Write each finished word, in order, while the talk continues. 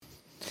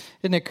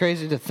Isn't it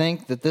crazy to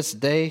think that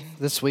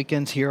this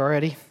weekend's here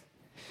already?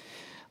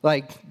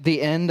 Like the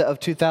end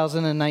of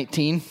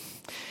 2019?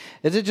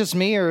 Is it just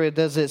me, or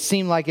does it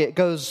seem like it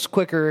goes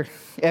quicker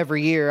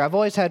every year? I've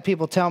always had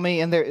people tell me,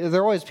 and there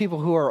are always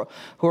people who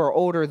are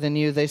older than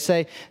you. They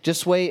say,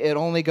 just wait, it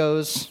only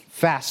goes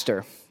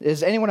faster.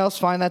 Does anyone else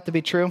find that to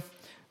be true?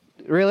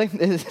 Really?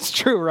 It's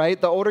true, right?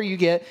 The older you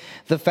get,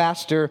 the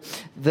faster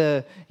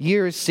the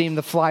years seem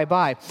to fly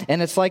by.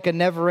 And it's like a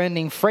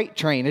never-ending freight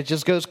train. It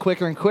just goes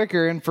quicker and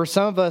quicker. And for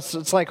some of us,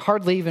 it's like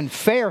hardly even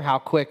fair how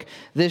quick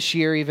this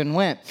year even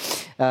went.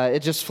 It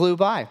just flew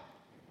by.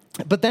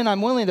 But then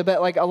I'm willing to bet,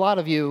 like a lot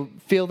of you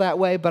feel that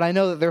way, but I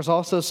know that there's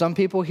also some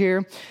people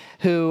here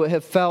who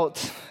have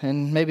felt,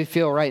 and maybe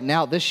feel right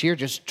now, this year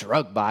just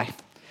drug by.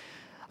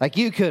 Like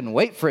you couldn't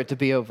wait for it to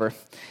be over.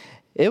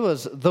 It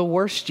was the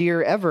worst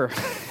year ever,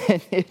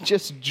 and it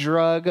just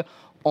drug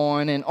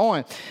on and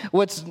on.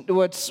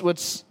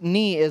 What's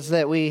neat is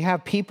that we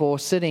have people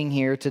sitting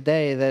here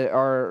today that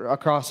are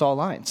across all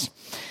lines.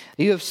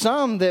 You have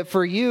some that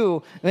for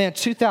you, man,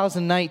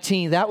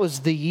 2019, that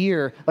was the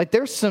year. Like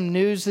there's some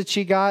news that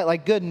you got,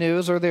 like good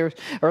news, or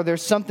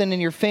there's something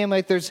in your family.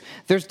 Like there's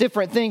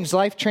different things,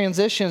 life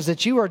transitions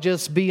that you are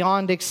just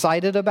beyond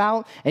excited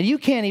about, and you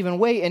can't even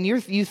wait. And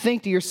you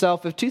think to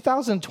yourself, if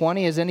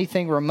 2020 is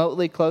anything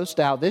remotely close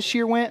to how this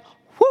year went,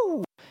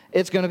 whoo,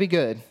 it's going to be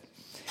good.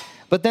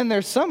 But then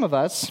there's some of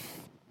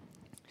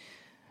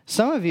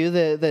you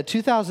that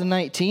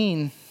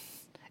 2019,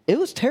 it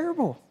was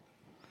terrible.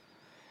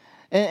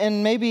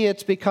 And maybe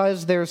it's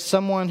because there's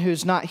someone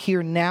who's not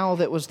here now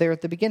that was there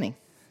at the beginning.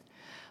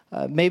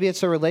 Maybe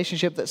it's a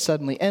relationship that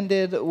suddenly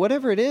ended,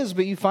 whatever it is,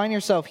 but you find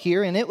yourself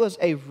here, and it was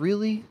a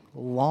really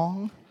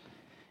long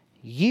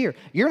year.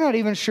 You're not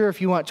even sure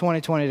if you want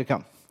 2020 to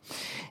come.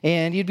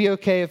 And you'd be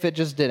okay if it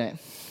just didn't.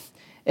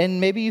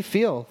 And maybe you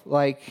feel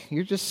like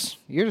you're just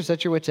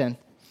at your wit's end.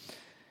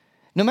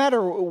 No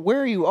matter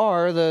where you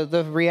are,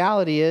 the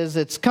reality is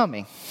it's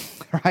coming,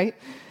 right?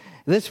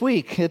 This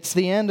week, it's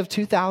the end of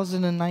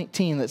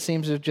 2019 that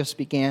seems to have just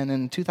began,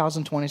 and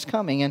 2020 is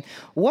coming. And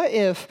what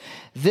if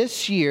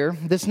this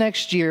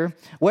next year,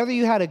 whether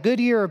you had a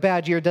good year or a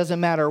bad year, doesn't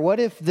matter. What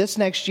if this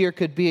next year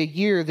could be a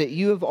year that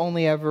you have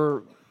only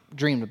ever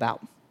dreamed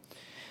about?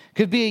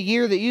 Could be a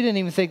year that you didn't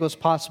even think was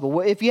possible.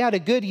 If you had a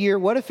good year,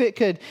 what if it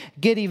could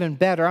get even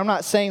better? I'm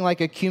not saying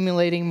like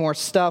accumulating more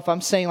stuff.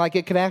 I'm saying like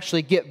it could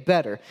actually get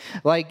better.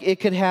 Like it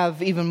could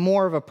have even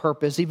more of a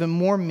purpose, even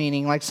more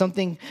meaning. Like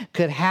something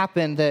could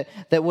happen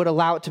that would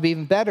allow it to be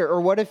even better.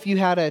 Or what if you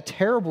had a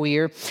terrible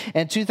year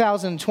and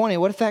 2020,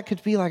 what if that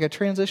could be like a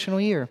transitional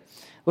year?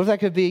 What if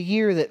that could be a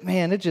year that,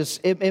 man,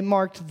 it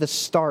marked the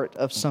start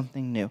of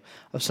something new,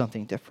 of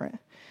something different?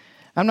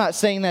 I'm not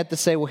saying that to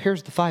say, well,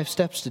 here's the 5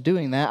 steps to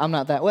doing that. I'm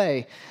not that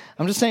way.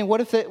 I'm just saying,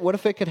 what if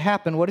it could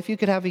happen? What if you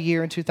could have a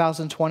year in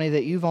 2020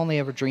 that you've only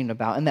ever dreamed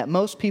about and that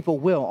most people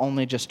will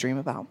only just dream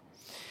about?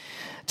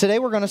 Today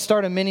we're going to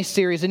start a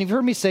mini-series, and you've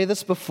heard me say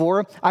this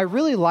before. I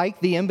really like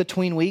the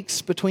in-between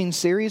weeks, between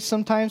series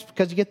sometimes,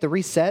 because you get the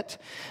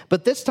reset.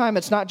 But this time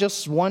it's not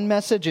just one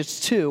message, it's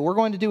 2. We're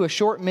going to do a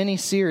short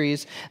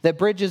mini-series that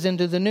bridges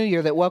into the new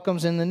year, that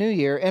welcomes in the new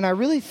year. And I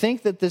really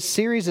think that this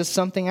series is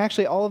something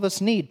actually all of us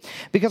need,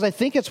 because I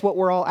think it's what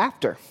we're all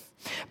after.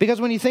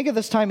 Because when you think of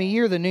this time of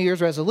year, the New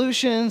Year's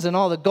resolutions and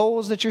all the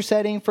goals that you're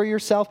setting for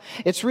yourself,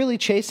 it's really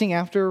chasing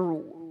after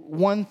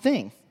one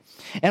thing.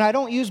 And I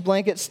don't use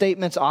blanket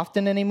statements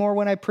often anymore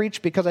when I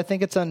preach because I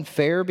think it's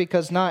unfair,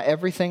 because not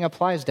everything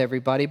applies to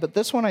everybody, but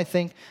this one I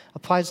think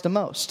applies to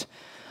most.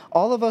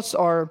 All of us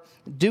are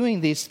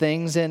doing these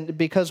things and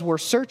because we're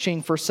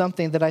searching for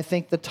something that I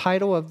think the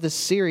title of this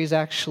series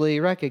actually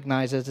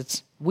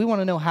recognizes. We want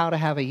to know how to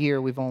have a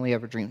year we've only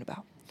ever dreamed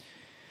about.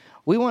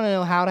 We want to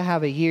know how to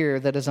have a year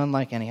that is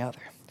unlike any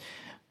other.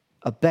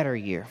 A better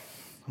year,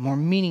 a more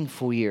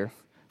meaningful year.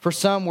 For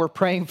some, we're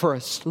praying for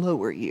a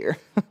slower year.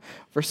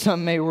 For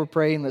some, maybe we're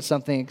praying that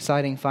something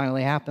exciting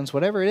finally happens.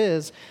 Whatever it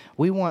is,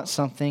 we want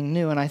something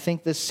new. And I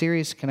think this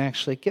series can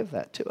actually give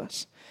that to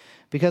us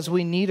because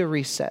we need a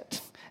reset.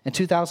 And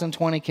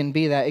 2020 can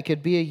be that. It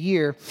could be a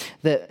year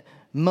that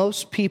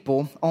most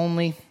people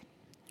only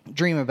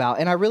dream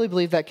about. And I really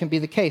believe that can be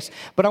the case.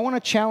 But I want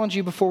to challenge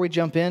you before we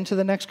jump into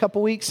the next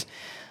couple weeks.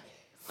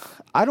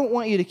 I don't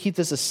want you to keep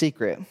this a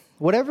secret.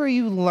 Whatever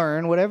you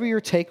learn, whatever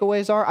your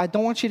takeaways are, I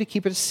don't want you to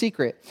keep it a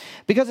secret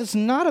because it's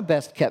not a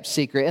best kept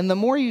secret. And the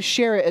more you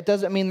share it, it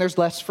doesn't mean there's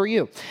less for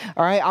you.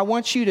 All right. I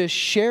want you to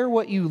share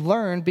what you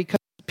learned because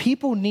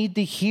people need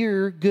to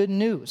hear good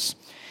news.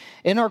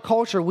 In our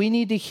culture, we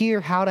need to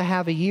hear how to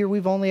have a year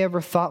we've only ever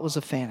thought was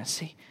a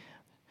fantasy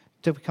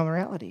to become a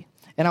reality.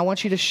 And I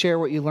want you to share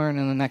what you learn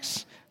in the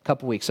next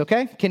couple weeks.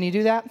 Okay. Can you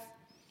do that?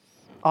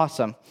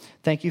 Awesome.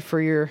 Thank you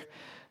for your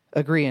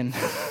agreeing.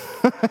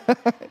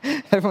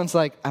 Everyone's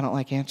like, I don't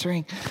like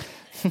answering.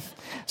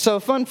 So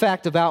fun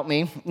fact about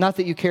me, not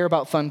that you care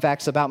about fun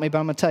facts about me, but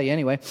I'm going to tell you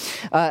anyway.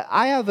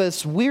 I have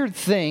this weird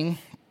thing,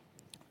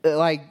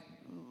 like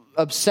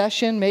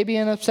obsession, maybe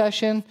an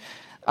obsession.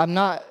 I'm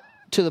not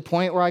to the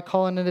point where I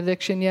call it an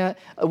addiction yet,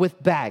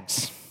 with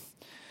bags.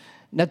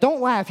 Now,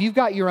 don't laugh. You've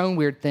got your own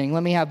weird thing.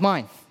 Let me have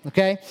mine,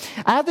 okay?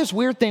 I have this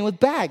weird thing with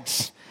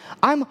bags.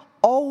 I'm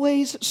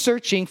always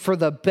searching for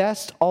the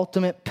best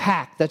ultimate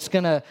pack that's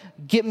going to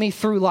get me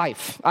through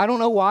life. I don't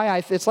know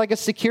why. It's like a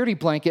security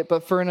blanket,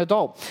 but for an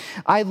adult.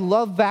 I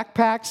love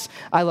backpacks.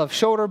 I love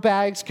shoulder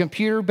bags,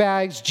 computer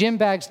bags, gym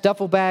bags,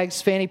 duffel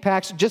bags, fanny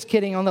packs. Just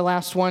kidding on the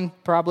last one,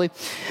 probably.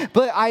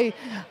 But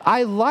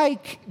I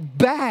like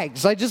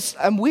bags.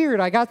 I'm weird.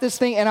 I got this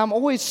thing, and I'm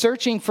always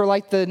searching for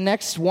like the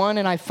next one,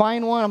 and I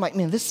find one. I'm like,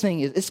 man, this thing,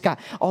 it's got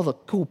all the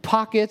cool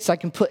pockets. I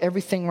can put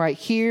everything right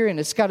here, and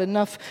it's got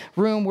enough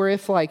room where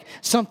if like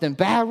something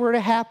bad were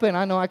to happen,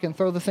 I know I can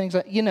throw the things,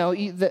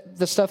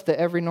 the stuff that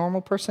every normal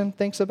person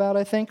thinks about,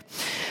 I think.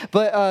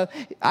 But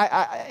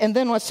and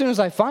then as soon as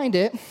I find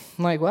it,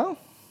 I'm like, well,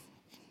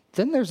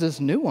 then there's this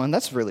new one.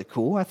 That's really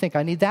cool. I think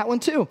I need that one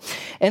too.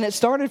 And it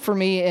started for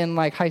me in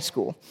like high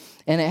school,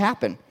 and it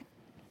happened.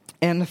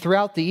 And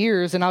throughout the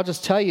years, and I'll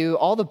just tell you,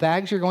 all the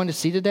bags you're going to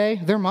see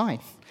today, they're mine.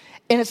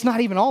 And it's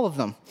not even all of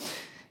them.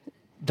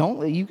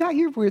 You got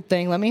your weird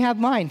thing, let me have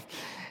mine.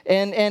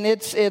 And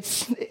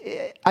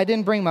I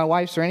didn't bring my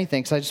wife's or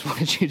anything, because I just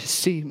wanted you to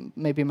see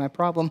maybe my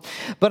problem.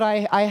 But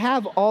I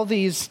have all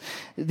these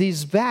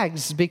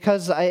bags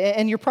because,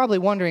 and you're probably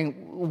wondering,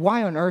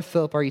 why on earth,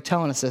 Philip, are you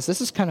telling us this?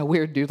 This is kind of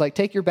weird, dude. Like,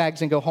 take your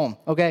bags and go home,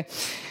 okay?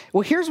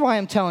 Well, here's why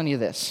I'm telling you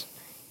this.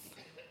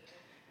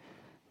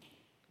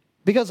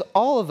 Because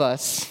all of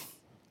us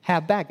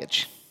have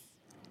baggage.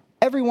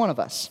 Every one of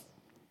us.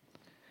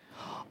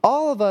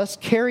 All of us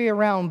carry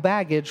around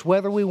baggage,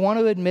 whether we want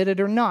to admit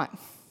it or not.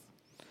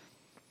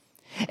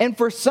 And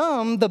for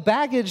some, the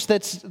baggage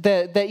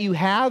that you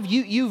have,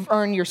 you've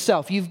earned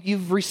yourself.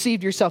 You've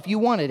received yourself. You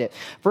wanted it.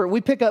 We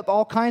pick up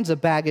all kinds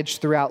of baggage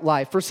throughout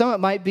life. For some, it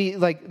might be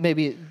like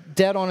maybe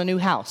debt on a new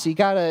house. You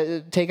got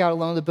to take out a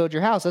loan to build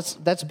your house.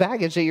 That's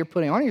baggage that you're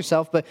putting on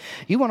yourself, but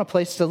you want a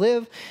place to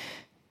live.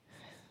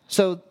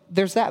 So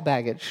there's that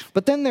baggage.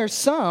 But then there's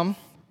some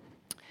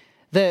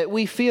that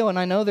we feel, and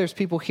I know there's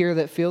people here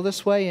that feel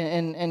this way,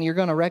 and you're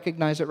going to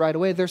recognize it right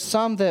away. There's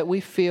some that we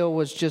feel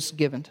was just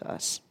given to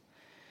us.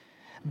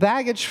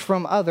 Baggage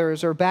from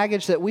others, or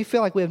baggage that we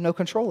feel like we have no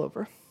control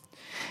over.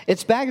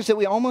 It's baggage that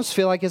we almost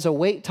feel like is a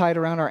weight tied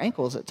around our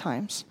ankles at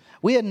times.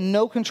 We had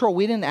no control.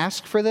 We didn't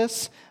ask for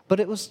this,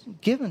 but it was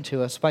given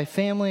to us by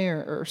family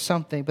or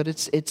something, but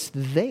it's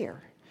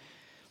there.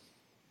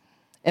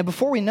 And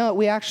before we know it,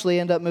 we actually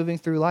end up moving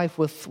through life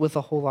with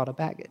a whole lot of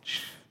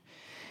baggage.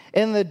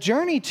 And the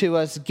journey to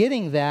us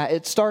getting that,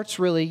 it starts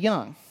really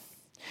young.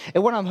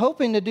 And what I'm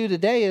hoping to do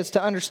today is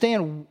to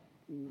understand,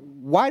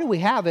 why do we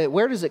have it?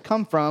 Where does it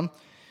come from?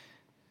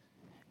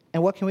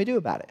 And what can we do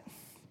about it?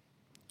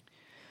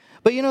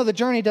 But the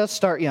journey does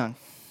start young.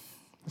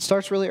 It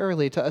starts really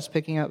early to us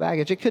picking up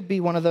baggage. It could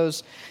be one of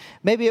those,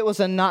 maybe it was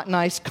a not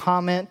nice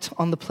comment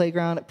on the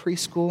playground at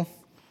preschool,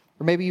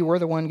 or maybe you were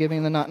the one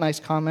giving the not nice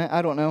comment.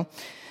 I don't know.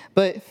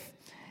 But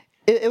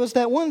it was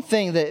that one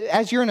thing that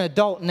as you're an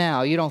adult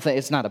now, you don't think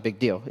it's not a big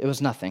deal. It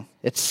was nothing.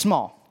 It's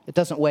small. It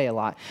doesn't weigh a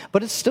lot,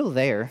 but it's still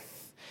there.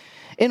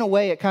 In a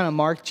way, it kind of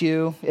marked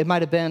you. It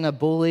might have been a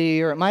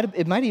bully, or it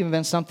might even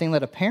been something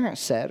that a parent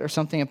said or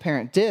something a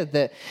parent did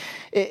that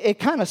it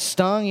kind of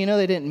stung.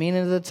 They didn't mean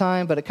it at the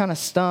time, but it kind of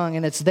stung,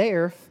 and it's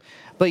there,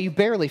 but you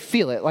barely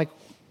feel it. Like,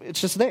 it's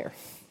just there.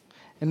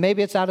 And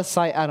maybe it's out of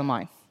sight, out of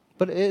mind,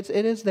 but it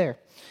is there.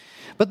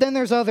 But then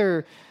there's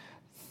other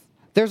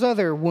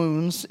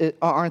wounds,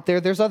 aren't there?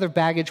 There's other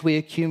baggage we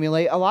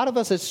accumulate. A lot of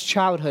us, it's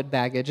childhood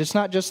baggage. It's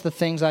not just the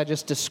things I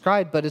just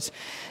described, but it's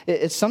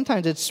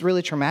sometimes it's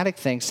really traumatic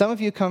things. Some of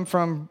you come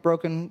from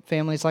broken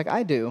families like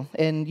I do,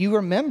 and you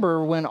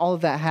remember when all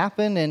of that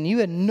happened, and you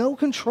had no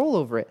control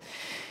over it.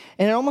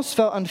 And it almost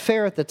felt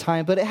unfair at the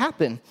time, but it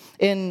happened.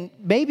 And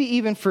maybe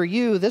even for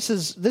you, this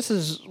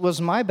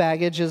was my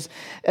baggage. As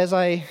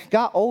I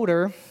got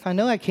older, I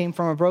know I came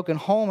from a broken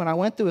home, and I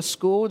went through a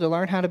school to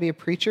learn how to be a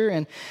preacher,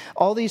 and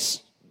all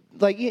these,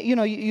 like,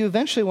 you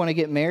eventually want to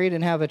get married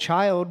and have a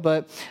child,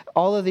 but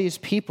all of these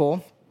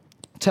people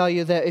tell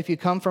you that if you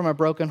come from a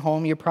broken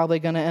home, you're probably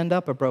going to end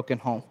up a broken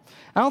home.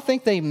 I don't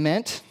think they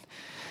meant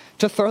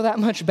to throw that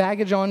much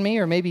baggage on me,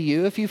 or maybe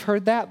you, if you've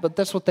heard that, but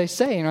that's what they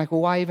say. And you're like,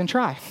 well, why even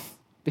try?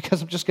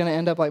 Because I'm just going to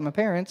end up like my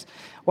parents.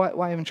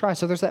 Why even try?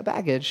 So there's that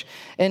baggage.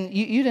 And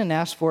you didn't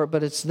ask for it,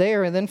 but it's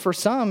there. And then for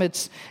some,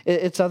 it's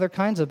other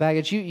kinds of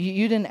baggage.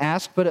 You didn't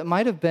ask, but it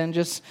might have been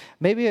just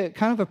maybe a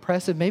kind of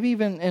oppressive, maybe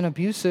even an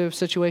abusive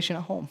situation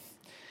at home.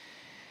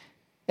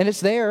 And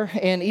it's there,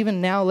 and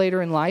even now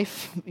later in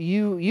life,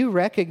 you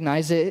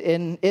recognize it,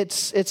 and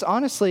it's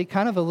honestly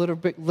kind of a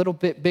little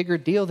bit bigger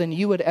deal than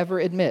you would ever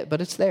admit,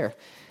 but it's there.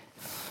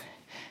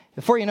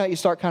 Before you know it, you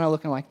start kind of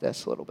looking like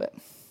this a little bit.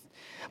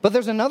 But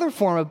there's another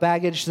form of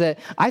baggage that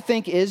I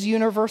think is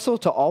universal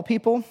to all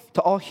people,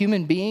 to all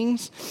human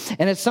beings,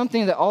 and it's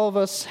something that all of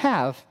us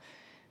have.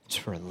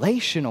 It's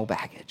relational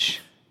baggage.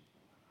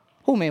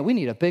 Oh man, we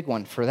need a big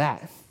one for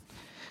that.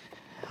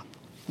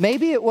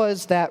 Maybe it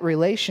was that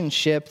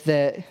relationship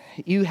that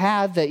you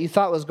had that you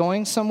thought was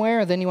going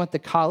somewhere, and then you went to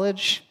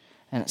college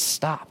and it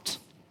stopped.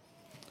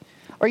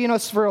 Or,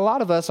 for a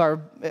lot of us, our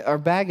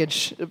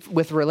baggage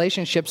with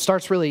relationships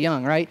starts really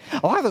young, right?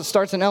 A lot of it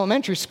starts in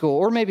elementary school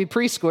or maybe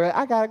preschool.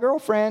 I got a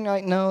girlfriend.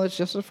 Like, no, it's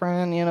just a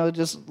friend.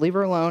 Just leave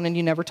her alone and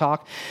you never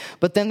talk.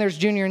 But then there's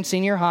junior and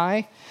senior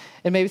high,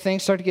 and maybe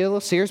things start to get a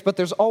little serious. But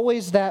there's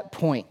always that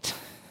point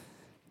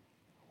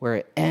where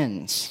it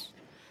ends.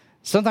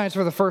 Sometimes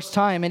for the first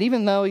time, and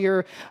even though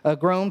you're a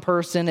grown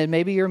person and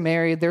maybe you're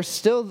married, there's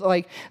still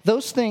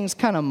those things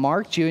kind of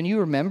marked you and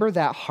you remember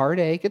that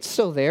heartache. It's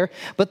still there.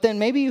 But then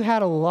maybe you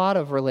had a lot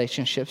of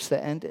relationships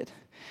that ended.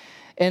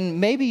 And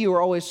maybe you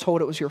were always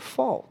told it was your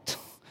fault.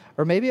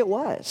 Or maybe it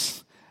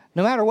was.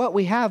 No matter what,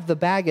 we have the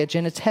baggage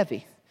and it's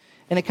heavy.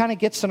 And it kind of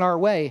gets in our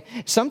way.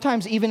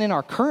 Sometimes even in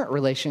our current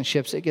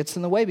relationships, it gets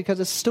in the way because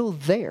it's still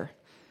there.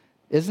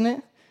 Isn't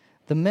it?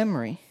 The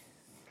memory.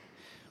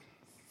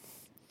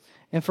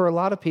 And for a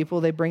lot of people,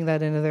 they bring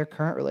that into their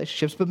current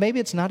relationships. But maybe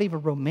it's not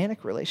even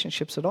romantic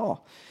relationships at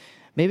all.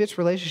 Maybe it's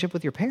relationship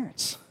with your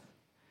parents.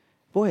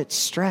 Boy, it's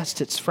stressed,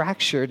 it's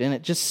fractured, and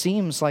it just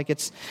seems like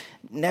it's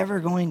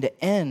never going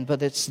to end.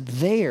 But it's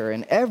there.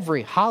 And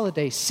every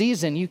holiday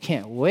season, you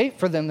can't wait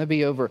for them to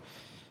be over.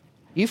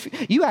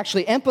 You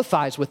actually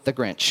empathize with the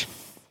Grinch.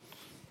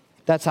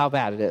 That's how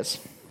bad it is.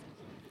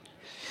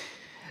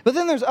 But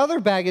then there's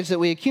other baggage that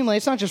we accumulate.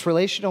 It's not just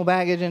relational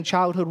baggage and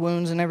childhood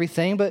wounds and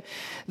everything, but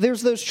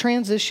there's those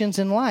transitions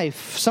in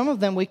life. Some of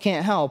them we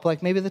can't help,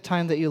 like maybe the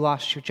time that you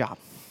lost your job.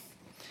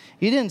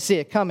 You didn't see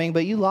it coming,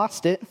 but you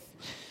lost it.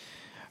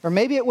 Or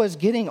maybe it was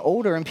getting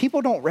older, and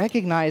people don't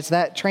recognize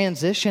that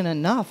transition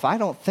enough. I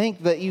don't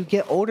think that you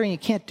get older and you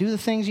can't do the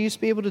things you used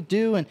to be able to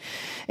do,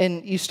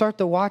 and you start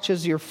to watch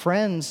as your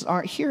friends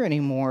aren't here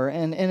anymore,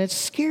 and it's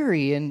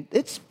scary, and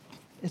it's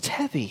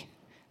heavy.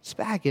 It's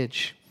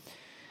baggage.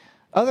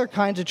 Other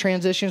kinds of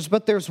transitions,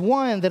 but there's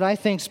one that I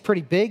think is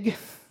pretty big,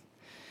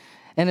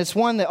 and it's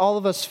one that all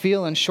of us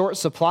feel in short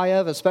supply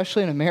of,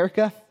 especially in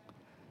America.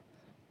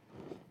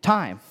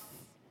 Time.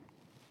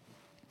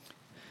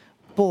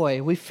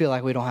 Boy, we feel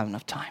like we don't have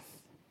enough time.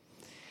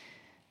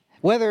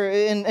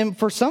 And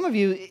for some of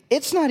you,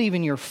 it's not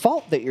even your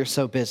fault that you're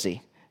so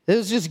busy. It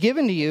was just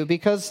given to you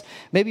because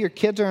maybe your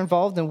kids are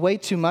involved in way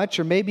too much,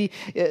 or maybe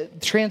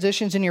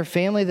transitions in your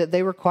family that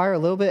they require a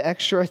little bit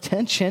extra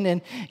attention,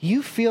 and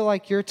you feel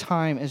like your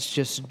time is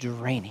just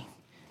draining.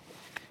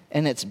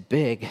 And it's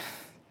big,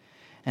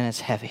 and it's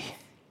heavy.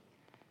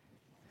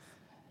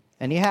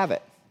 And you have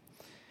it.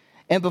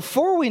 And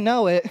before we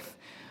know it,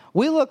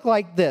 we look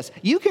like this.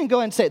 You can go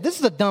and say, this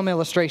is a dumb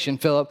illustration,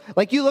 Philip.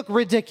 Like, you look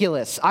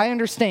ridiculous. I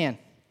understand.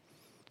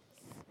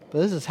 But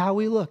this is how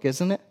we look,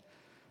 isn't it?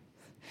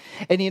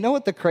 And you know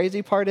what the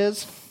crazy part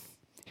is?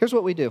 Here's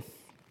what we do.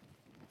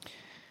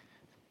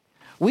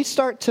 We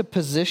start to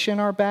position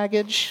our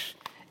baggage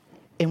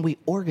and we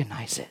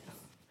organize it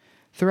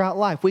throughout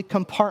life. We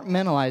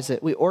compartmentalize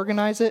it. We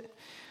organize it.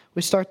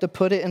 We start to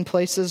put it in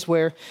places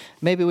where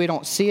maybe we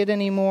don't see it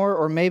anymore,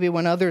 or maybe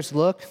when others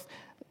look,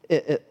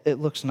 it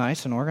looks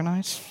nice and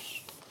organized.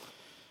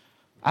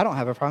 I don't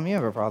have a problem. You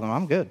have a problem.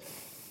 I'm good.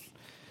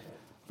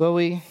 But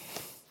we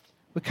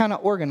kind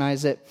of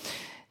organize it.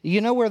 You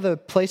know where the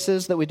place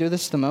is that we do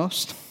this the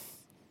most?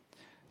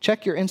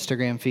 Check your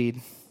Instagram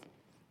feed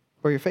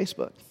or your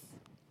Facebook.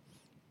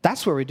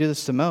 That's where we do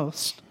this the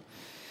most.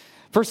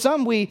 For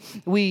some, we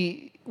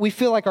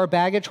feel like our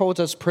baggage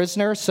holds us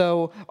prisoner,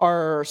 so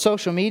our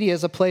social media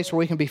is a place where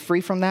we can be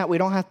free from that. We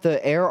don't have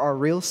to air our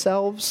real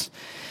selves.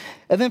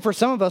 And then for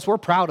some of us, we're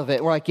proud of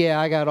it. We're like, yeah,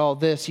 I got all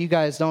this. You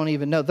guys don't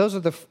even know. Those are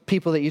the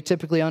people that you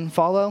typically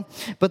unfollow,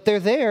 but they're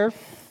there.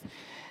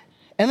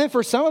 And then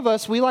for some of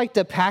us, we like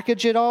to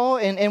package it all,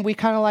 and we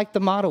kind of like the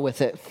model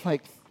with it.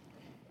 Like,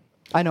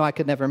 I know I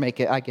could never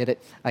make it. I get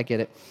it.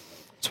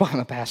 That's why I'm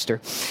a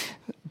pastor.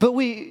 But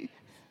we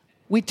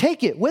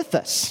take it with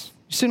us.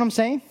 You see what I'm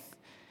saying?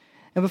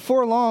 And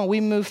before long, we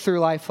move through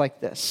life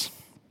like this.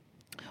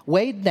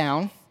 Weighed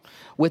down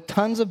with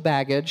tons of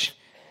baggage,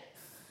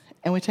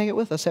 and we take it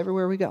with us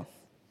everywhere we go.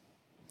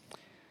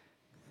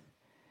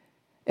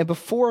 And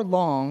before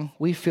long,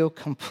 we feel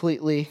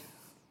completely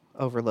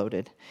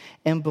overloaded.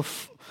 And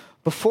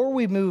before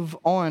we move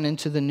on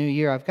into the new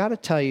year, I've got to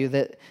tell you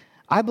that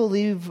I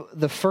believe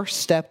the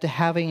first step to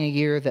having a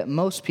year that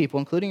most people,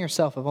 including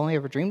yourself, have only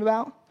ever dreamed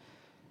about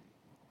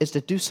is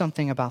to do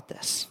something about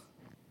this.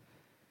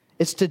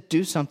 It's to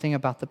do something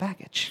about the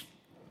baggage.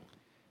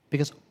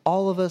 Because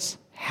all of us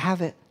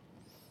have it.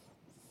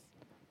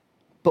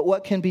 But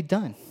what can be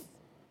done?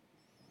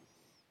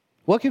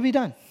 What can be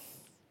done?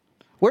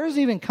 Where does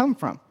it even come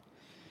from?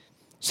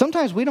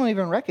 Sometimes we don't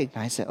even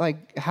recognize it.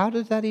 Like, how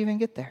did that even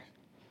get there?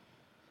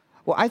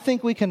 Well, I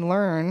think we can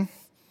learn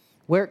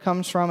where it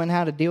comes from and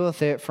how to deal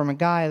with it from a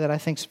guy that I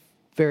think's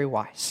very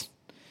wise.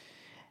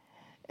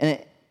 And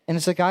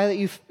it's a guy that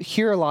you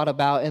hear a lot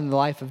about in the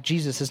life of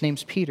Jesus. His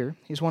name's Peter.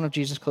 He's one of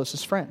Jesus'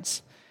 closest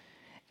friends.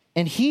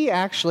 And he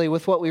actually,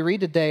 with what we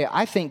read today,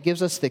 I think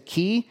gives us the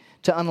key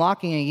to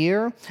unlocking a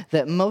year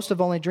that most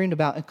have only dreamed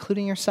about,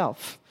 including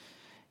yourself.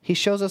 He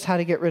shows us how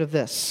to get rid of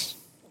this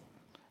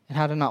and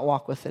how to not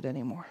walk with it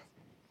anymore.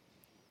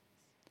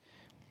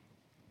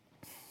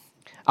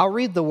 I'll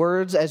read the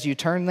words as you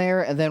turn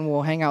there, and then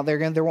we'll hang out there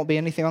again. There won't be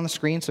anything on the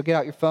screen, so get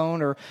out your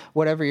phone or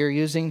whatever you're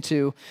using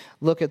to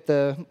look at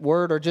the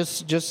word, or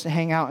just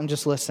hang out and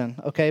just listen,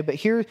 okay? But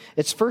here,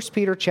 it's 1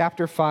 Peter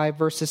chapter 5,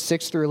 verses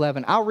 6 through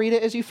 11. I'll read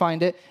it as you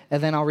find it,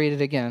 and then I'll read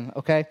it again,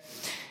 okay?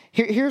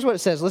 Here's what it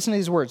says. Listen to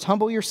these words.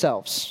 Humble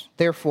yourselves,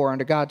 therefore,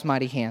 under God's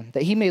mighty hand,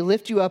 that he may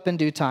lift you up in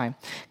due time.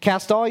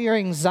 Cast all your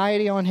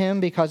anxiety on him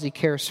because he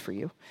cares for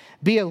you.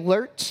 Be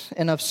alert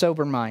and of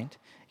sober mind.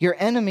 Your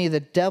enemy,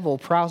 the devil,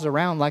 prowls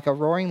around like a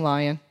roaring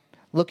lion,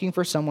 looking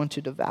for someone to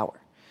devour.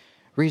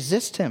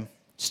 Resist him,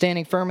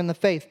 standing firm in the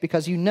faith,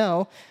 because you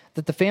know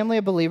that the family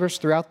of believers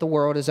throughout the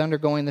world is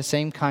undergoing the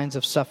same kinds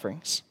of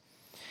sufferings.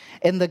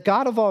 And the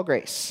God of all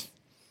grace,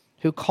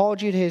 who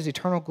called you to his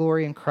eternal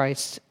glory in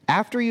Christ,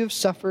 after you have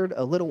suffered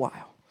a little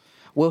while,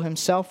 will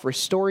himself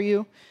restore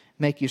you,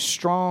 make you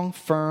strong,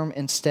 firm,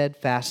 and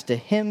steadfast. To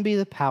him be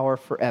the power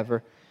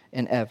forever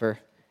and ever.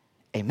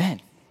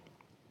 Amen.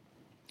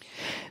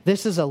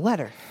 This is a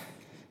letter,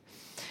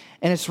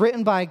 and it's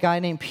written by a guy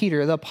named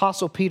Peter, the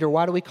Apostle Peter.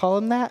 Why do we call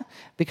him that?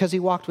 Because he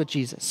walked with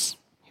Jesus.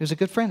 He was a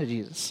good friend of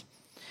Jesus.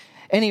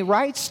 And he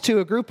writes to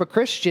a group of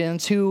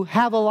Christians who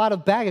have a lot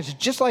of baggage,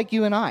 just like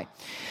you and I.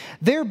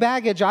 Their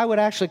baggage, I would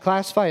actually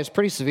classify as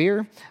pretty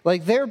severe.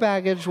 Like, their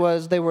baggage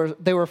was they were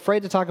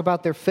afraid to talk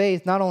about their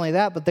faith. Not only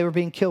that, but they were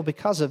being killed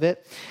because of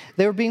it.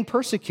 They were being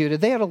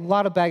persecuted. They had a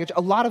lot of baggage,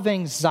 a lot of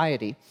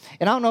anxiety.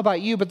 And I don't know about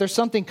you, but there's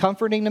something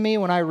comforting to me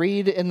when I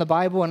read in the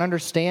Bible and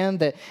understand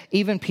that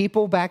even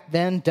people back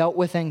then dealt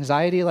with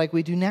anxiety like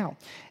we do now.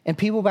 And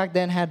people back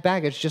then had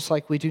baggage just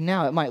like we do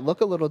now. It might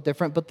look a little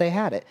different, but they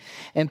had it.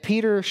 And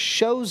Peter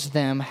shows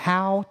them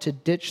how to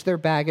ditch their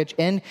baggage.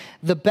 And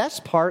the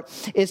best part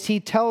is he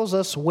tells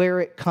us where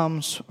it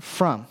comes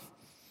from.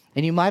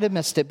 And you might have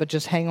missed it, but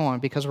just hang on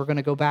because we're going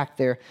to go back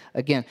there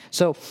again.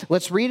 So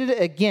let's read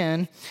it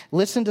again.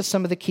 Listen to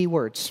some of the key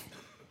words.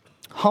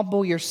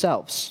 Humble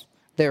yourselves,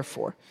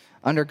 therefore,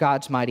 under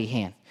God's mighty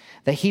hand,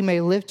 that he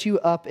may lift you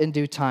up in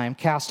due time.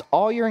 Cast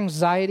all your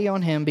anxiety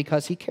on him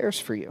because he cares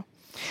for you.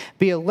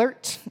 Be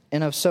alert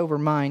and of sober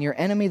mind. Your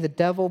enemy, the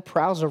devil,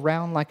 prowls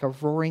around like a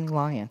roaring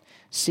lion,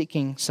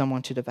 seeking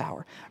someone to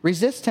devour.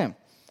 Resist him,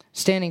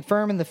 standing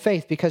firm in the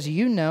faith, because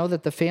you know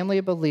that the family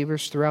of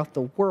believers throughout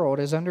the world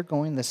is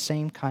undergoing the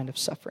same kind of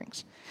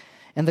sufferings.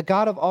 And the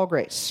God of all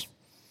grace,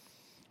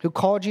 who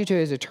called you to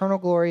his eternal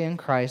glory in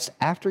Christ,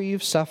 after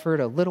you've suffered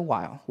a little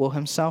while, will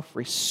himself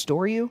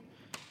restore you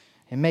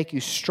and make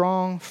you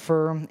strong,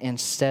 firm, and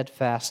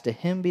steadfast. To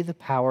him be the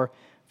power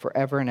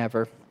forever and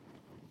ever.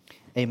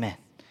 Amen.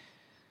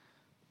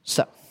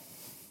 So,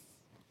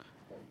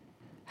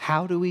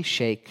 how do we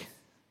shake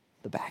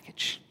the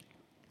baggage?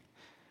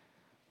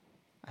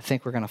 I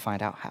think we're going to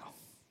find out how.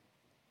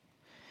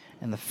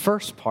 And the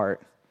first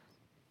part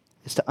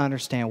is to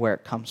understand where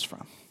it comes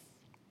from.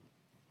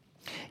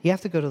 You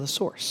have to go to the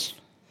source.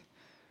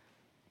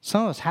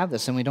 Some of us have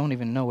this and we don't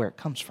even know where it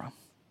comes from.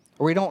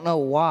 Or we don't know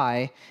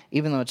why,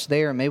 even though it's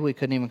there, maybe we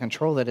couldn't even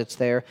control that it's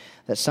there,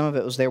 that some of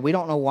it was there. We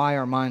don't know why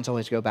our minds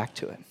always go back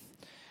to it.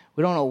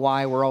 We don't know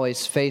why we're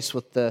always faced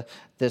with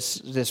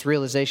this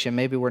realization,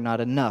 maybe we're not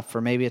enough, or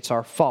maybe it's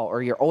our fault,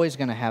 or you're always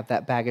going to have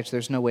that baggage.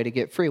 There's no way to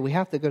get free. We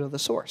have to go to the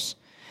source.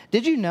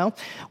 Did you know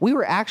we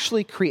were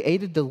actually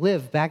created to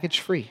live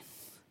baggage-free?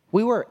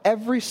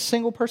 Every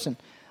single person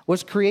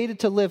was created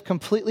to live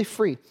completely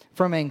free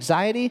from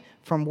anxiety,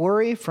 from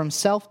worry, from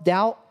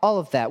self-doubt, all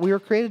of that. We were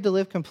created to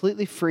live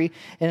completely free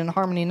and in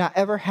harmony, not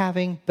ever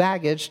having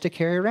baggage to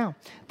carry around.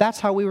 That's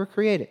how we were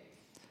created.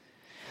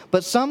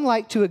 But some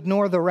like to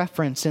ignore the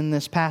reference in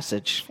this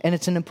passage, and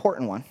it's an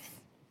important one.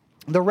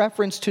 The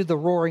reference to the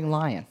roaring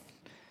lion.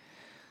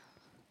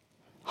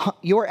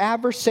 Your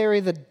adversary,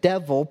 the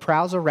devil,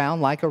 prowls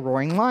around like a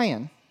roaring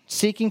lion,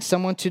 seeking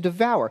someone to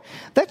devour.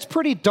 That's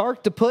pretty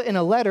dark to put in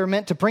a letter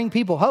meant to bring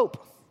people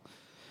hope.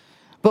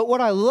 But what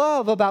I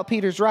love about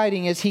Peter's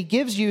writing is he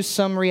gives you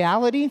some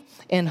reality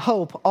and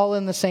hope all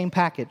in the same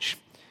package.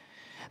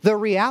 The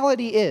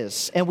reality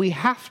is, and we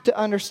have to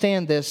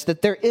understand this,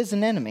 that there is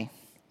an enemy.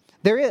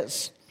 There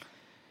is.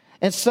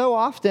 And so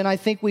often I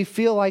think we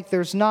feel like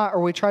there's not,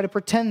 or we try to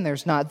pretend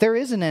there's not. There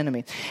is an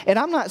enemy. And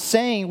I'm not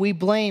saying we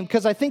blame,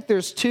 because I think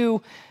there's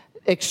two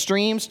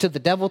extremes to the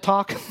devil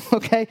talk,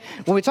 okay?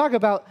 When we talk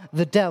about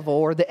the devil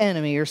or the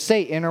enemy or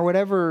Satan or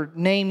whatever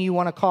name you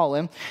want to call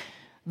him,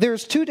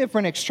 there's two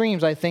different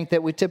extremes I think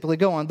that we typically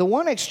go on. The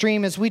one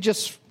extreme is we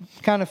just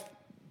kind of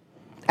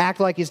act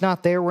like he's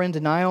not there. We're in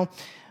denial.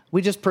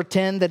 We just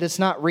pretend that it's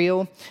not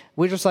real.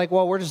 We're just like,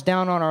 well, we're just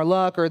down on our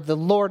luck, or the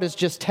Lord is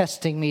just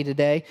testing me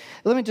today.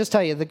 Let me just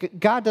tell you,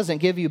 God doesn't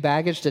give you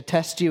baggage to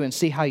test you and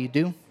see how you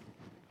do.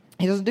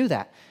 He doesn't do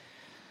that.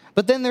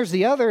 But then there's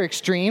the other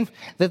extreme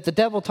that the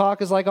devil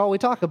talk is like all we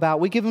talk about.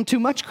 We give him too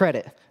much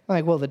credit.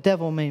 Like, well, the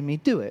devil made me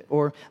do it,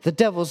 or the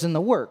devil's in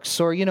the works,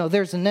 or,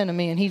 there's an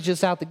enemy and he's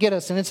just out to get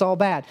us and it's all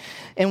bad.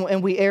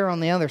 And we err on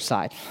the other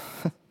side.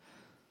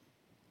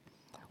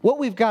 What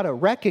we've got to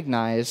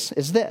recognize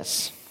is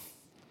this.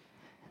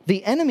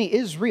 The enemy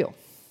is real.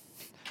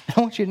 I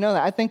want you to know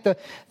that. I think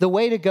the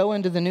way to go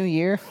into the new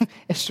year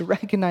is to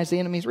recognize the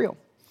enemy's real.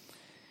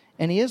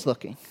 and he is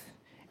looking,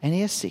 and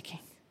he is seeking.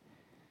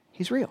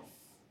 He's real.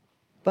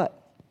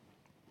 But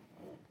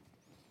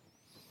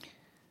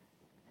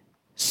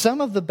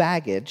some of the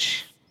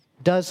baggage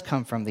does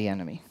come from the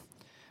enemy.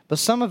 But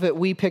some of it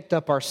we picked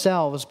up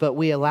ourselves, but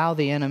we allow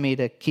the enemy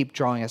to keep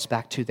drawing us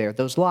back to there.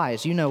 Those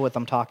lies, you know what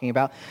I'm talking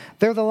about.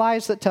 They're the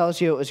lies that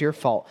tells you it was your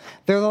fault.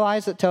 They're the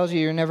lies that tells you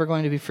you're never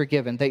going to be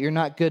forgiven, that you're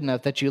not good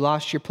enough, that you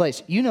lost your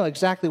place. You know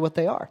exactly what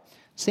they are.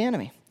 It's the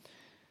enemy.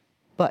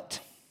 But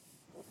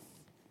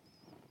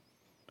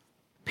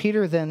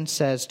Peter then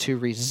says to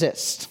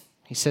resist.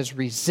 He says,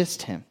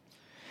 resist him.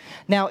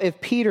 Now,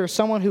 if Peter,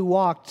 someone who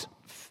walked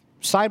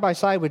side by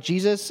side with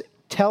Jesus,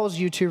 tells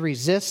you to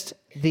resist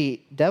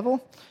the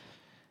devil,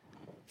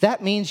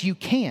 that means you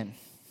can.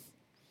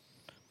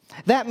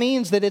 That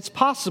means that it's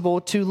possible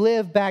to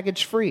live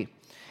baggage free.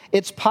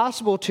 It's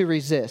possible to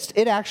resist.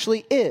 It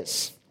actually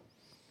is.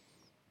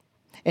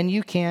 And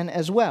you can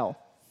as well.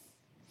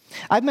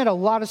 I've met a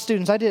lot of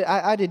students.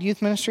 I did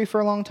youth ministry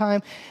for a long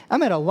time. I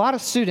met a lot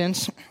of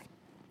students,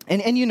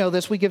 and you know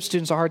this, we give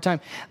students a hard time.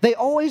 They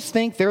always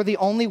think they're the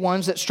only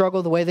ones that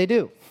struggle the way they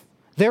do.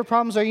 Their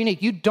problems are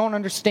unique. You don't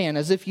understand,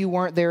 as if you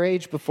weren't their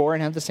age before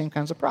and had the same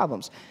kinds of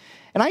problems.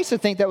 And I used to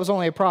think that was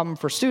only a problem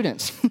for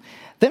students.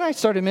 Then I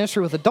started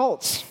ministry with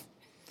adults.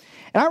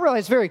 And I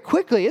realized very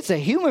quickly it's a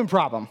human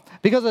problem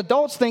because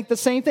adults think the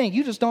same thing.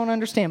 You just don't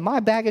understand.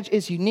 My baggage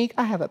is unique.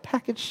 I have it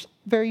packaged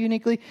very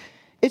uniquely.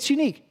 It's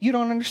unique. You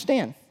don't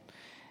understand.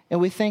 And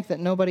we think that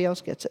nobody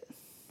else gets it.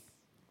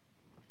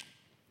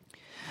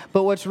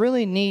 But what's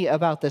really neat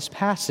about this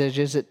passage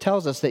is it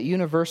tells us that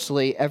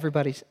universally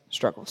everybody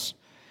struggles.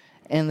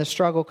 And the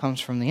struggle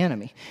comes from the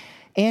enemy.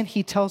 And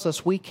he tells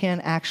us we can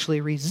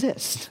actually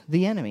resist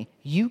the enemy.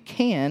 You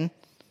can,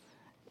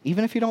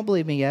 even if you don't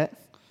believe me yet,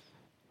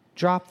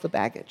 drop the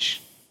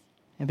baggage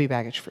and be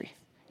baggage free.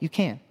 You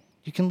can.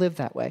 You can live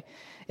that way.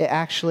 It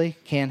actually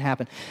can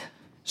happen.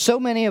 So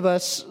many of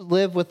us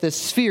live with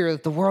this fear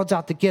that the world's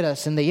out to get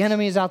us and the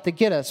enemy is out to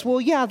get us. Well,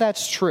 yeah,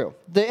 that's true.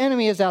 The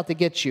enemy is out to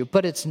get you,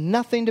 but it's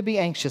nothing to be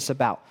anxious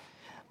about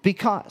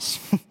because...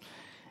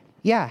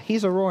 yeah,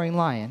 he's a roaring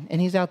lion,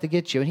 and he's out to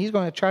get you, and he's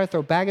going to try to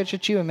throw baggage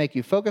at you and make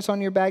you focus on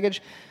your baggage,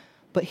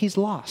 but he's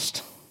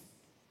lost.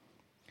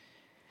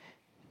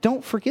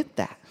 Don't forget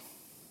that.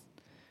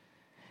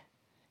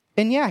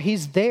 And yeah,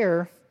 he's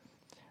there,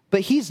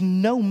 but he's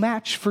no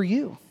match for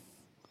you.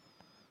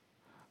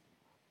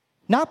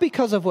 Not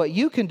because of what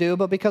you can do,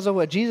 but because of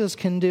what Jesus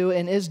can do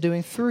and is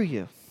doing through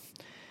you.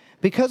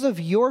 Because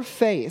of your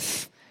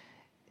faith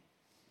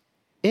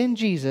in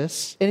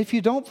Jesus, and if you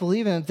don't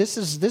believe in it, this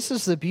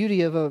is the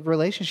beauty of a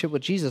relationship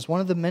with Jesus,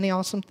 one of the many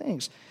awesome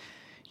things.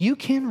 You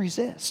can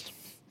resist.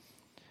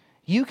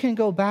 You can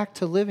go back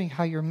to living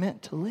how you're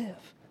meant to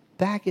live,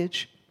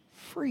 baggage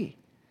free.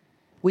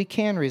 We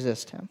can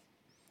resist him,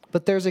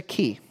 but there's a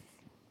key.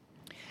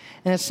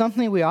 And it's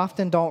something we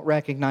often don't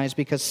recognize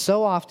because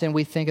so often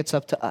we think it's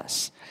up to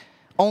us,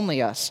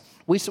 only us.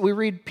 We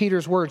read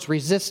Peter's words,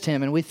 resist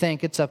him, and we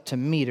think it's up to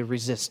me to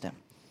resist him.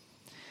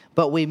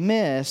 But we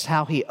miss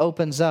how he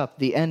opens up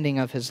the ending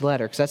of his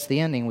letter, because that's the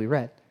ending we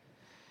read.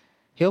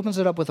 He opens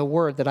it up with a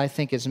word that I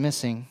think is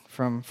missing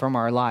from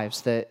our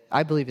lives that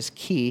I believe is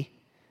key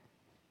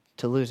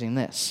to losing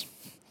this.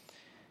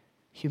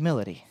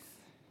 Humility.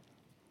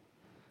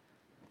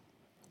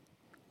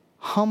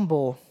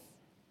 Humble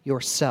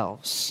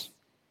yourselves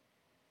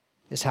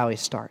is how he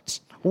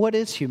starts. What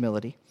is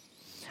humility?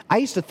 I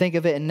used to think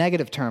of it in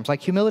negative terms,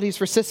 like humility is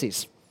for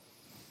sissies,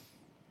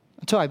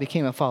 until I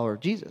became a follower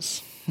of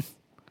Jesus.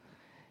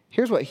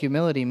 Here's what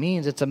humility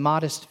means. It's a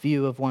modest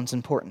view of one's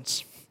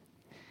importance.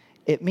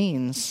 It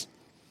means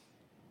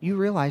you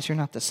realize you're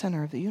not the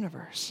center of the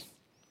universe.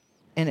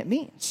 And it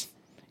means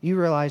you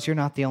realize you're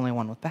not the only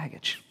one with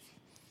baggage.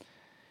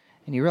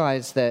 And you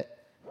realize that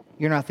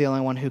you're not the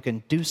only one who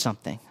can do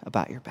something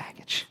about your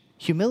baggage.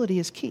 Humility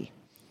is key.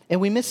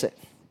 And we miss it.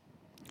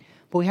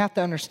 But we have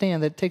to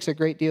understand that it takes a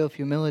great deal of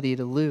humility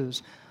to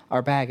lose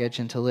our baggage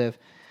and to live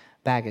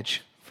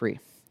baggage free.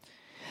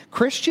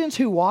 Christians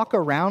who walk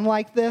around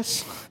like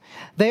this,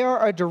 they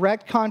are a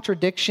direct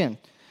contradiction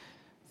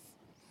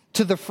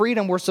to the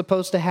freedom we're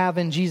supposed to have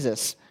in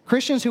Jesus.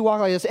 Christians who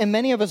walk like this, and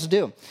many of us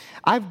do.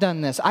 I've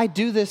done this. I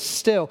do this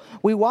still.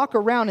 We walk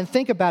around and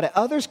think about it.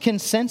 Others can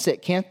sense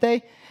it, can't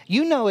they?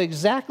 You know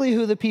exactly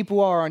who the people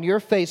are on your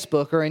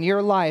Facebook or in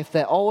your life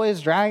that always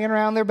dragging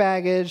around their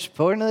baggage,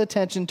 putting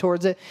attention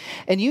towards it.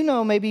 And you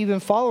know maybe even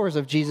followers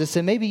of Jesus,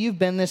 and maybe you've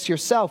been this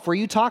yourself, where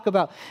you talk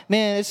about,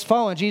 man, it's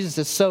following Jesus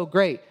is so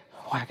great.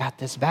 Oh, I got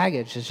this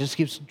baggage. It just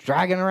keeps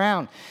dragging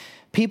around.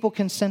 People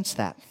can sense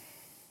that.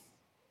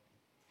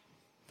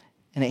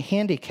 And it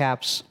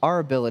handicaps our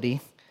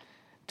ability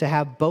to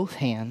have both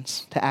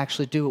hands to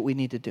actually do what we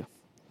need to do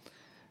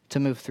to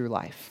move through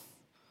life.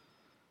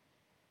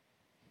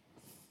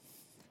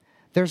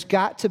 There's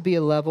got to be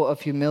a level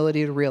of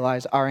humility to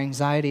realize our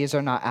anxieties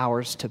are not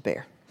ours to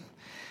bear.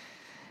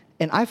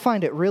 And I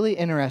find it really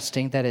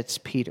interesting that it's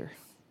Peter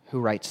who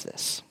writes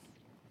this.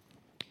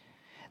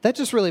 That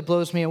just really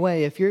blows me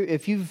away. If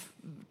you've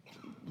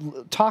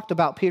talked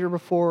about Peter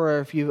before, or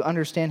if you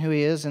understand who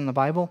he is in the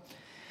Bible,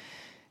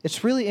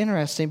 it's really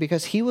interesting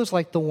because he was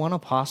like the one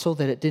apostle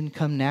that it didn't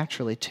come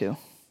naturally to.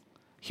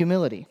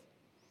 Humility.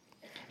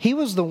 He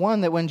was the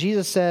one that when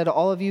Jesus said,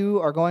 all of you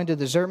are going to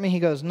desert me, he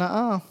goes,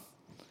 nuh-uh.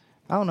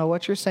 I don't know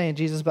what you're saying,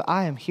 Jesus, but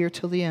I am here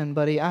till the end,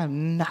 buddy. I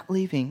am not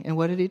leaving. And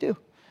what did he do?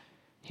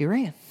 He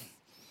ran.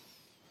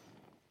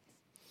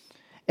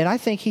 And I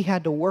think he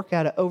had to work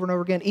at it over and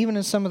over again. Even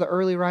in some of the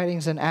early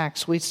writings in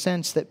Acts, we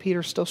sense that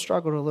Peter still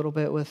struggled a little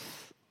bit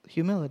with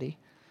humility.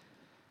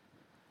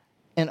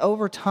 And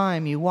over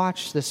time, you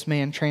watch this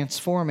man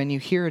transform, and you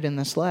hear it in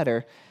this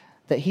letter,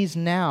 that he's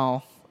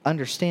now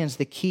understands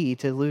the key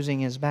to losing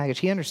his baggage.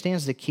 He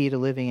understands the key to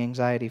living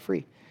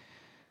anxiety-free,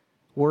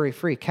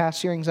 worry-free.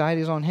 Cast your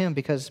anxieties on him,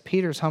 because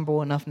Peter's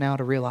humble enough now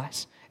to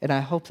realize, and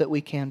I hope that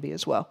we can be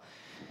as well,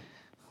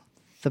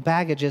 the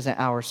baggage isn't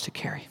ours to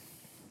carry.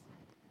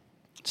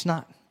 It's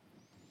not.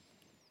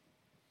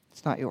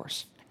 It's not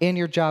yours. And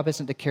your job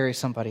isn't to carry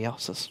somebody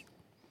else's.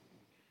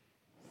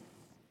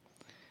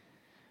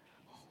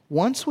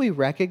 Once we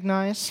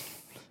recognize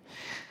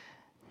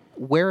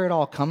where it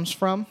all comes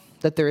from,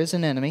 that there is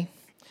an enemy,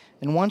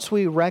 and once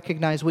we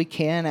recognize we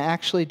can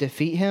actually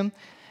defeat him,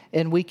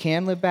 and we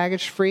can live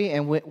baggage-free,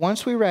 and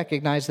once we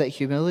recognize that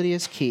humility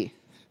is key,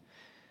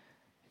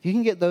 if you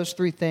can get those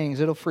three things,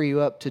 it'll free you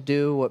up to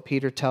do what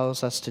Peter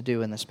tells us to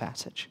do in this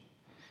passage.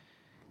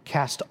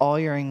 Cast all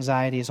your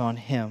anxieties on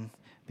him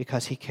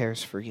because he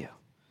cares for you.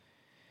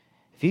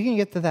 If you can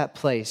get to that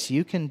place,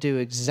 you can do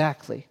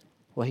exactly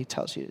what he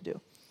tells you to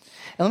do.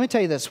 And let me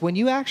tell you this, when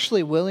you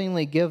actually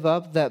willingly give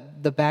up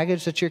the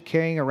baggage that you're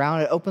carrying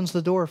around, it opens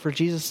the door for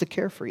Jesus to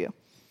care for you.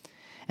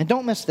 And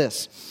don't miss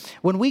this.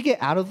 When we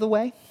get out of the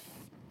way,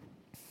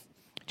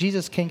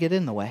 Jesus can get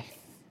in the way.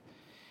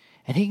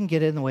 And he can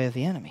get in the way of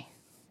the enemy.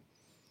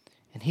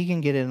 And he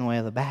can get in the way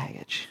of the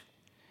baggage.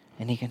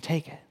 And he can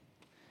take it.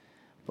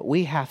 But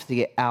we have to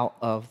get out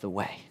of the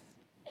way.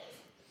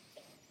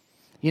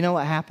 You know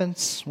what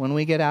happens when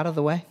we get out of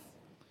the way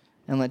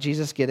and let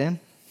Jesus get in?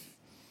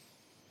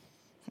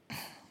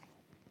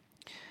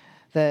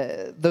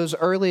 Those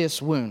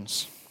earliest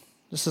wounds,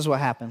 this is what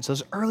happens.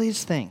 Those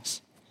earliest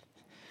things,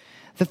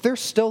 that they're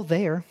still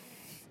there.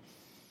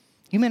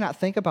 You may not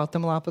think about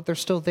them a lot, but they're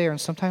still there,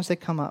 and sometimes they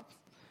come up.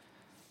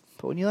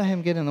 But when you let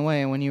him get in the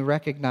way, and when you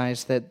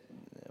recognize that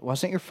it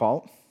wasn't your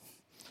fault,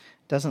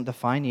 it doesn't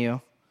define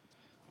you,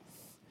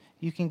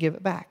 you can give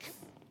it back.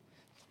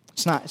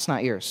 It's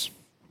not yours.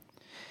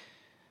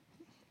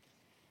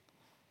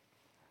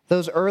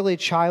 Those early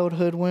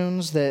childhood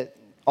wounds that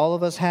all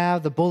of us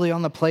have, the bully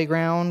on the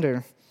playground,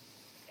 or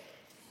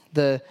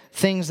the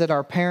things that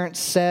our parents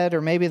said, or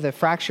maybe the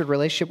fractured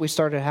relationship we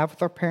started to have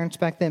with our parents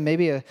back then.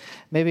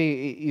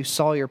 Maybe you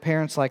saw your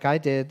parents like I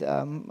did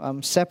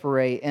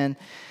separate, and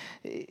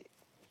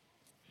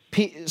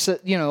so,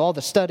 all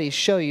the studies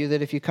show you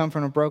that if you come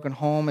from a broken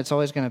home, it's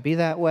always going to be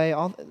that way.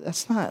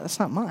 That's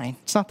not mine.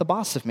 It's not the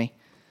boss of me.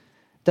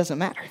 It doesn't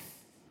matter.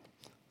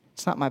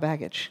 It's not my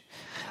baggage.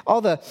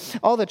 All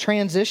the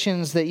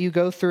transitions that you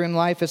go through in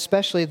life,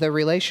 especially the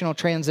relational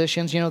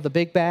transitions, the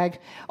big bag,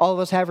 all of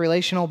us have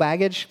relational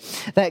baggage.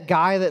 That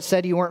guy that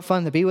said you weren't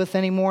fun to be with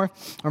anymore,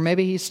 or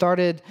maybe he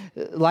started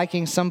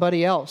liking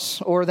somebody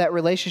else, or that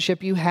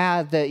relationship you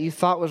had that you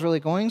thought was really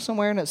going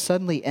somewhere and it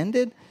suddenly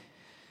ended.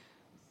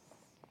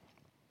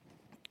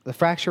 The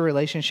fractured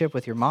relationship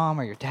with your mom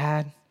or your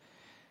dad,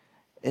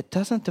 it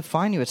doesn't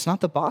define you. It's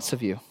not the boss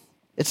of you.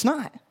 It's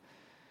not.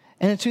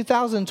 And in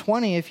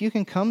 2020, if you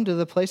can come to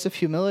the place of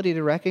humility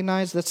to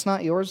recognize that's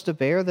not yours to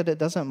bear, that it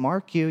doesn't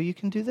mark you, you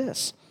can do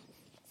this.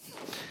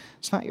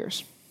 It's not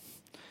yours.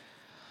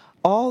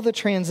 All the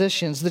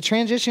transitions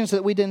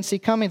that we didn't see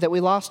coming, that we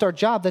lost our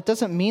job, that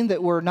doesn't mean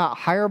that we're not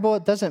hireable.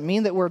 It doesn't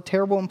mean that we're a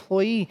terrible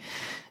employee.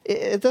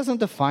 It doesn't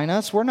define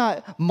us. We're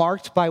not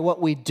marked by what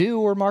we do.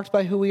 We're marked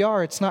by who we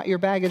are. It's not your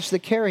baggage to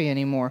carry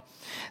anymore.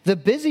 The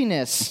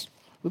busyness,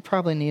 we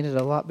probably needed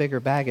a lot bigger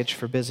baggage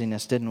for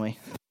busyness, didn't we?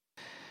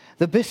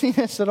 The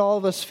busyness that all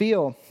of us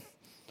feel,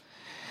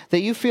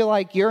 that you feel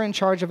like you're in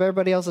charge of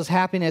everybody else's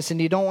happiness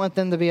and you don't want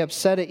them to be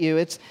upset at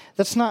you.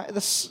 That's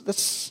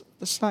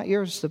not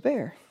yours to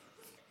bear.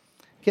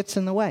 It gets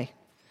in the way,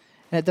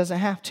 and it doesn't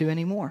have to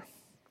anymore.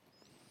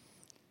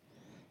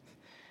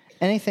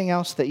 Anything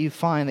else that you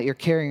find that you're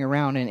carrying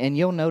around, and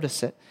you'll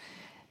notice it.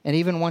 And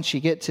even once you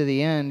get to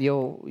the end,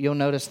 you'll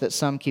notice that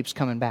some keeps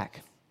coming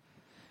back.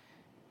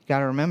 You got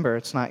to remember,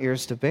 it's not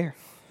yours to bear.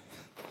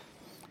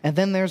 And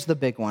then there's the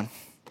big one.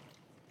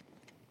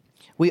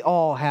 We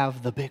all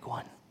have the big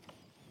one.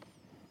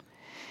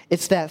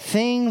 It's that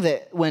thing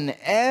that when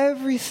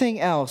everything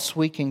else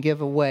we can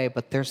give away,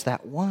 but there's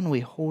that one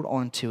we hold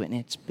on to, and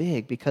it's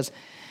big because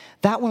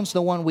that one's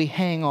the one we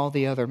hang all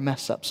the other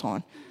mess-ups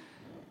on.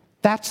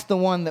 That's the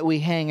one that we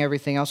hang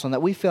everything else on,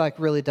 that we feel like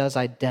really does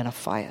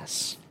identify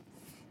us.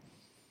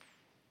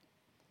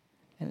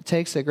 And it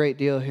takes a great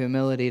deal of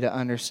humility to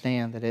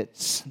understand that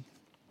it's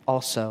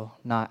also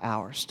not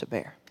ours to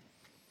bear.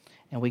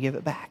 And we give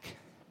it back.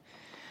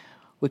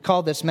 We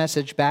call this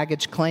message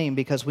baggage claim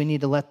because we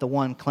need to let the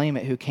one claim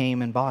it who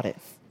came and bought it.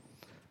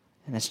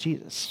 And it's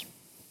Jesus.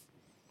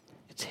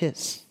 It's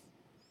his.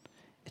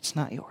 It's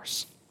not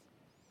yours.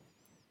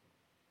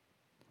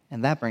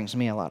 And that brings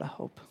me a lot of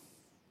hope.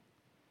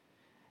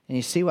 And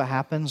you see what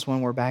happens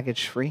when we're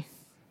baggage free?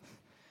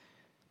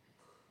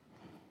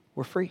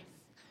 We're free.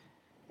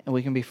 And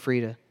we can be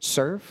free to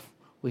serve.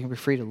 We can be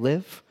free to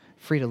live,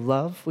 free to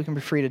love. We can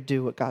be free to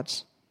do what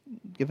God's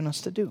given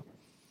us to do.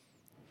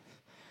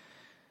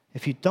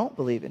 If you don't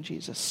believe in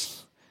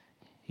Jesus,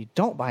 you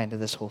don't buy into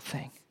this whole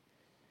thing,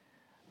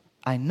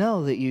 I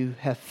know that you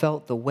have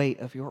felt the weight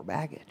of your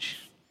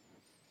baggage.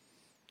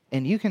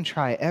 And you can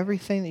try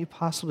everything that you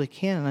possibly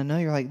can, and I know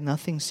you're like,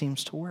 nothing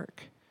seems to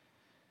work.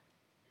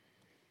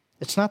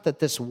 It's not that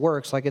this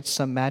works like it's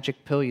some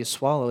magic pill you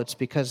swallow. It's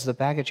because the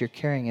baggage you're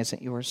carrying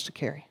isn't yours to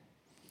carry.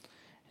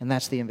 And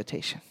that's the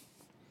invitation.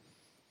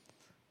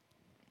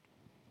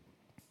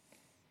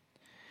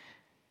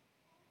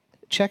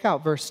 Check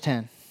out verse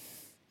 10.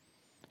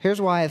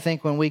 Here's why I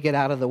think when we get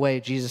out of the way,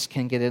 Jesus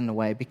can get in the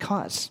way.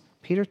 Because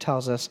Peter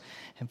tells us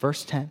in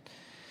verse 10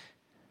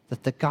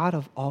 that the God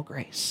of all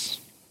grace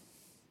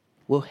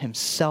will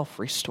himself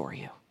restore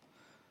you,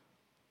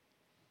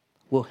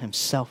 will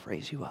himself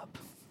raise you up.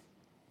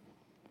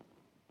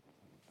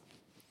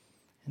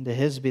 And to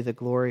his be the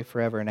glory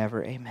forever and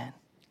ever. Amen.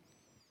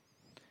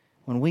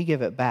 When we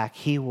give it back,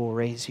 he will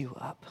raise you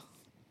up.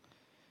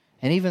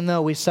 And even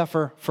though we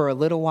suffer for a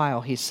little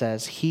while, he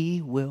says,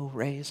 he will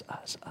raise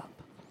us up.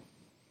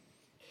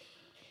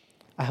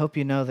 I hope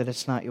you know that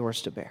it's not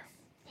yours to bear.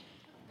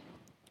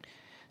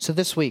 So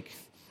this week,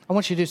 I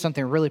want you to do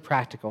something really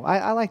practical.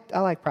 I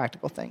like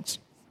practical things.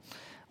 I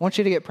want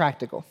you to get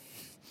practical.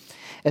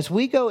 As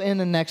we go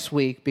into next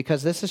week,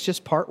 because this is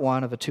just part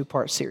one of a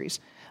 2-part series,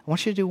 I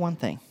want you to do one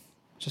thing.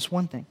 Just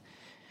one thing.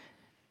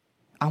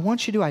 I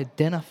want you to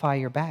identify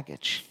your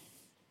baggage.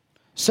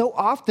 So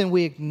often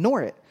we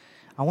ignore it.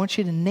 I want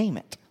you to name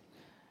it.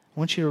 I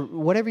want you to,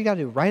 whatever you got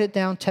to do, write it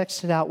down,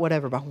 text it out,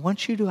 whatever, but I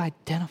want you to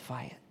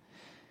identify it.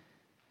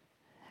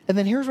 And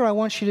then here's what I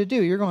want you to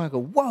do. You're going to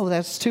go, whoa,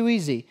 that's too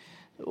easy.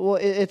 Well,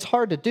 it's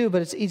hard to do,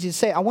 but it's easy to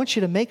say. I want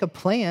you to make a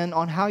plan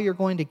on how you're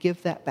going to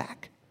give that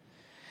back.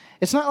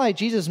 It's not like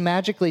Jesus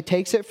magically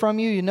takes it from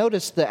you. You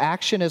notice the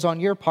action is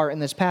on your part in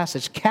this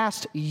passage.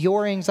 Cast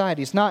your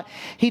anxieties. Not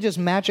he just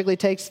magically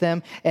takes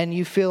them and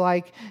you feel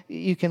like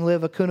you can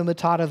live Hakuna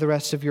Matata the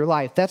rest of your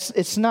life.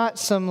 It's not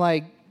some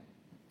like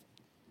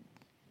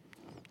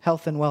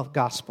health and wealth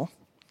gospel.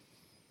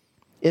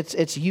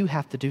 It's you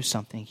have to do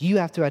something. You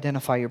have to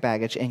identify your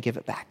baggage and give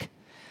it back.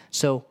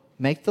 So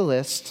make the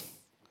list,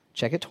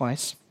 check it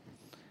twice,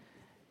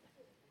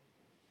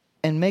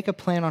 and make a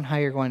plan on how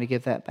you're going to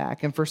give that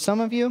back. And for some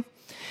of you,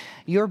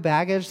 your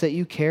baggage that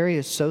you carry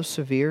is so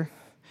severe,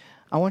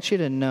 I want you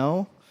to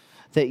know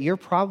that you're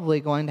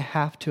probably going to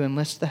have to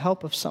enlist the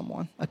help of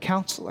someone, a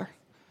counselor,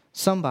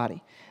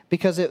 somebody,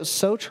 because it was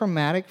so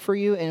traumatic for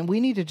you, and we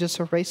need to just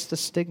erase the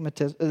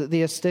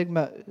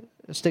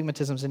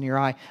stigmatisms in your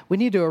eye. We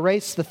need to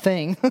erase the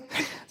thing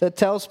that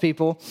tells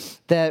people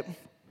that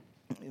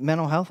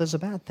mental health is a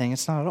bad thing.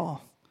 It's not at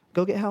all.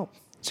 Go get help.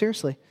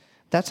 Seriously.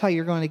 That's how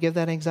you're going to give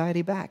that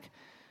anxiety back.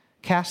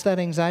 Cast that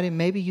anxiety.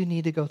 Maybe you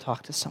need to go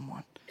talk to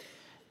someone.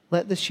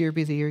 Let this year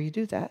be the year you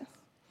do that.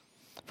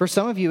 For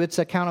some of you, it's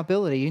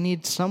accountability. You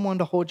need someone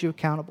to hold you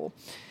accountable.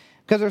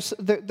 Because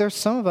there's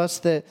some of us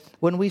that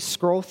when we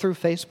scroll through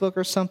Facebook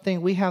or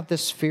something, we have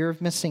this fear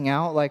of missing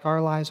out, like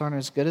our lives aren't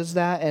as good as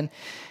that. And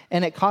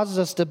it causes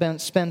us to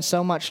spend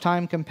so much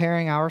time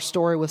comparing our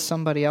story with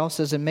somebody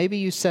else's. And maybe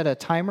you set a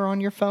timer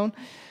on your phone,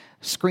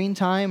 screen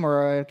time,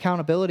 or an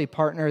accountability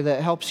partner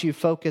that helps you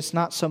focus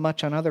not so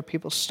much on other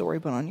people's story,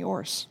 but on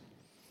yours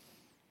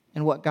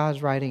and what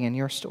God's writing in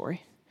your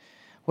story.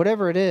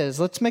 Whatever it is,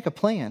 let's make a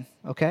plan,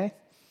 okay?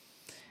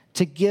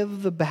 To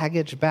give the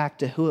baggage back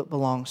to who it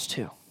belongs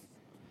to.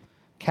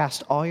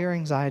 Cast all your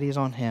anxieties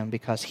on him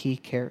because he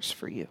cares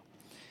for you.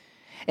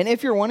 And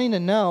if you're wanting to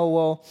know,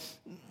 well,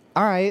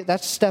 all right,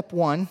 that's step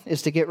one,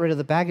 is to get rid of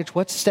the baggage.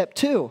 What's step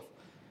two?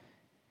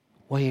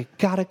 Well, you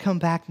got to come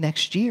back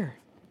next year.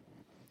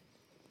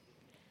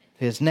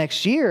 Because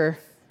next year,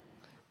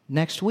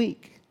 next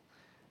week,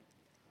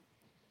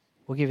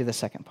 we'll give you the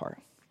second part.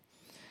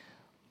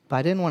 But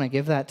I didn't want to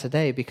give that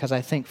today because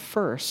I think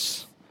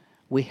first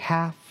we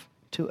have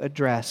to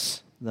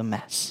address the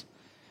mess.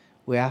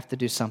 We have to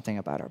do something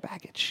about our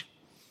baggage.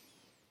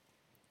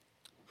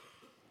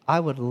 I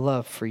would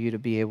love for you to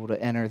be able to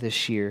enter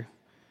this year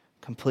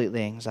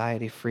completely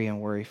anxiety-free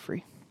and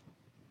worry-free.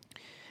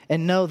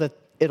 And know that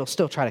it'll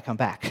still try to come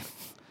back.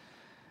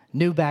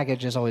 New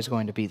baggage is always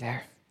going to be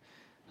there.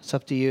 It's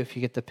up to you if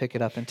you get to pick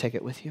it up and take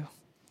it with you.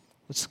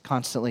 Let's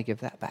constantly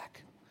give that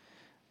back.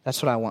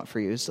 That's what I want for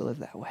you, is to live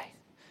that way.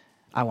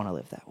 I want to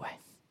live that way.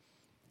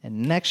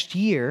 And next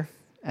year,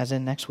 as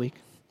in next week,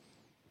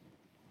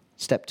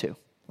 step 2.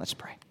 Let's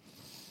pray.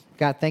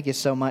 God, thank you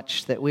so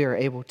much that we are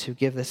able to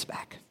give this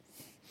back.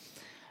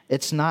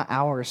 It's not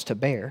ours to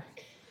bear.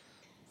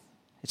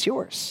 It's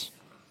yours.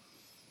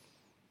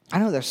 I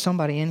know there's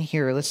somebody in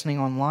here listening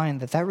online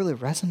that really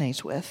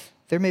resonates with.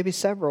 There may be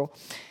several.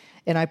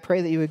 And I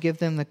pray that you would give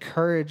them the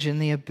courage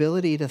and the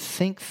ability to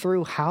think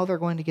through how they're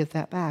going to get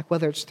that back,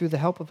 whether it's through the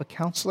help of a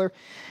counselor,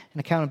 an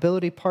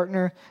accountability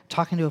partner,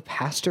 talking to a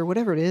pastor,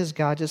 whatever it is,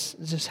 God,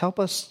 just help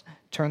us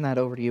turn that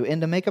over to you and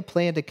to make a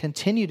plan to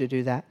continue to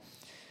do that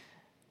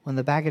when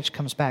the baggage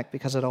comes back,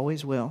 because it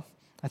always will.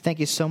 I thank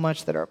you so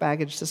much that our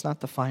baggage does not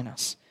define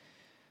us.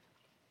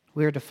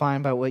 We are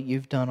defined by what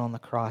you've done on the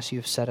cross.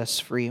 You've set us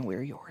free and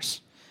we're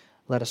yours.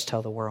 Let us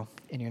tell the world.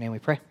 In your name we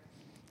pray.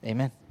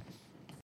 Amen.